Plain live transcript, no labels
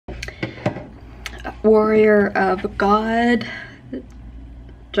warrior of God,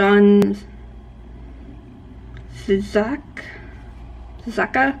 John Zizaka,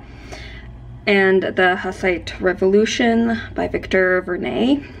 and the Hussite Revolution by Victor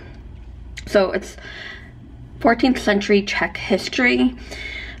Vernet. So it's 14th century Czech history.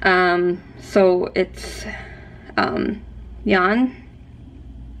 So it's Jan,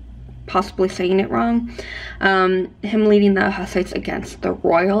 possibly saying it wrong, him leading the Hussites against the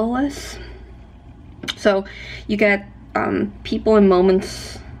Royalists. So you get people and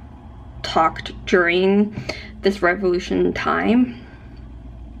moments talked during this revolution time.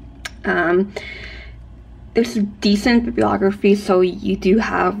 There's decent bibliography, so you do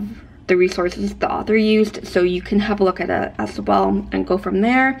have the resources the author used, so you can have a look at it as well and go from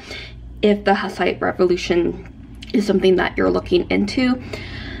there if the Hussite Revolution is something that you're looking into.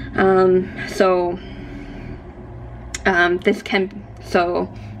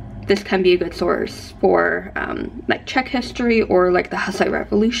 This can be a good source for like Czech history or like the Hussite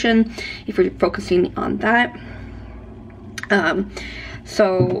Revolution if you're focusing on that.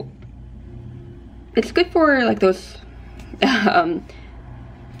 So it's good for like those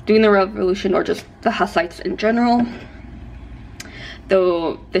doing the revolution or just the Hussites in general,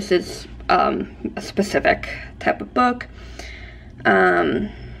 though this is a specific type of book.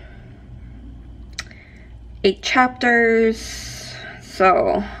 8 chapters,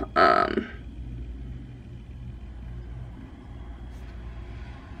 so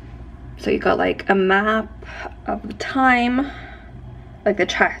so you got like a map of the time, like the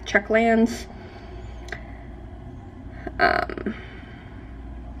Czech lands.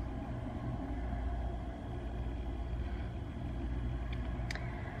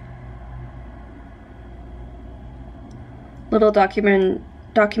 Little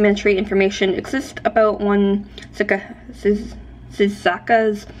documentary information exists about one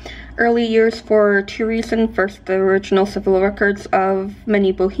Zizaka's early years for 2 reasons. First, the original civil records of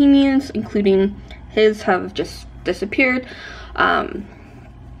many Bohemians, including his, have just disappeared.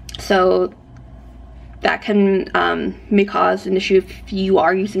 So that can may cause an issue if you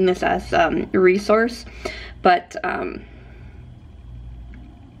are using this as a resource. But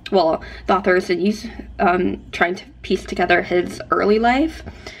well, the author is trying to piece together his early life,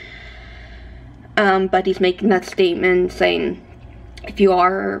 but he's making that statement saying if you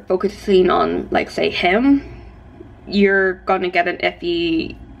are focusing on, like, say, him, you're gonna get an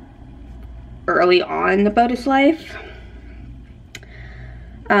iffy early on about his life.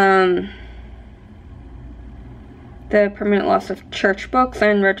 The permanent loss of church books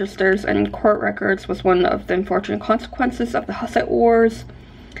and registers and court records was one of the unfortunate consequences of the Hussite Wars,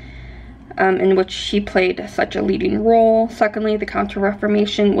 in which he played such a leading role. Secondly, the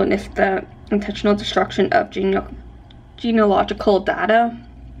Counter-Reformation witnessed the intentional destruction of genealogical data.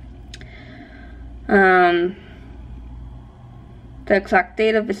 The exact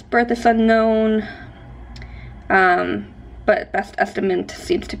date of his birth is unknown, but best estimate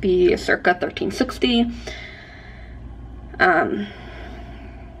seems to be circa 1360.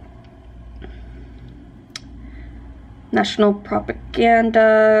 National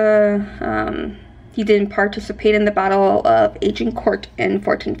propaganda. He didn't participate in the Battle of Agincourt in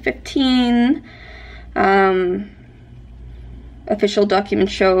 1415. Official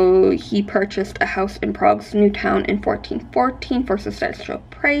documents show he purchased a house in Prague's New Town in 1414 for a substantial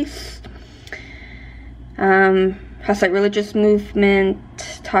price. Hussite religious movement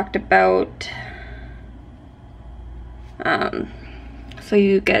talked about. So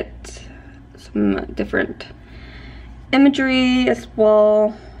you get some different imagery as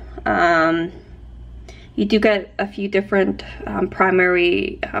well. You do get a few different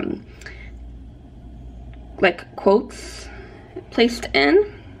primary like quotes placed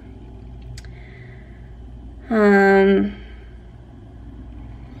in.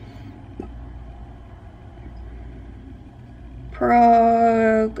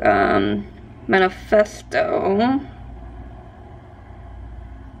 Prague Manifesto.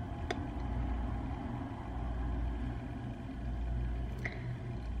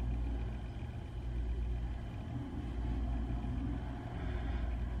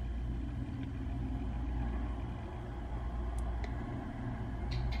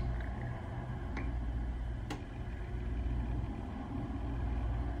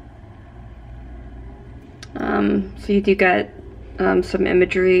 So you do get some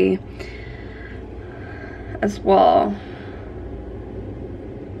imagery as well.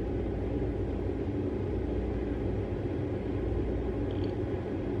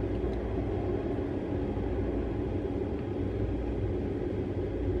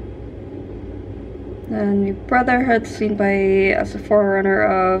 And New Brotherhood, seen by as a forerunner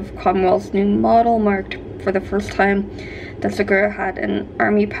of Cromwell's New Model, marked for the first time that Segura had an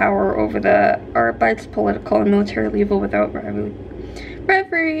army power over the Arabites, political and military level without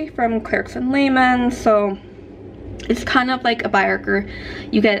rivalry from clerics and laymen. So it's kind of like a biography.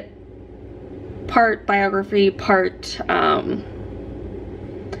 You get part biography, part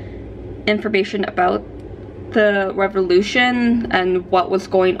information about the revolution and what was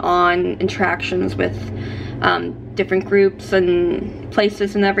going on, interactions with different groups and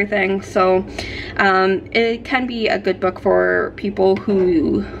places and everything. So it can be a good book for people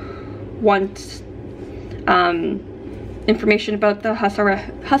who want information about the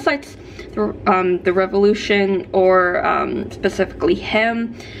Hussites, the revolution, or specifically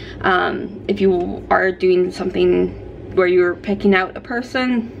him. If you are doing something where you're picking out a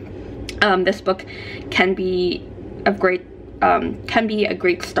person, this book can be a great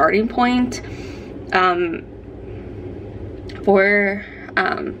starting point for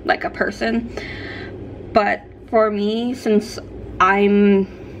like a person. But for me, since I'm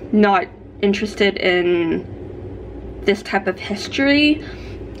not interested in this type of history,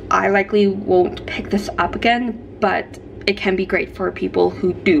 I likely won't pick this up again, but it can be great for people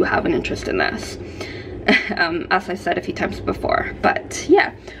who do have an interest in this. As I said a few times before. But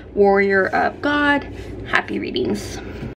yeah, Warrior of God, happy readings.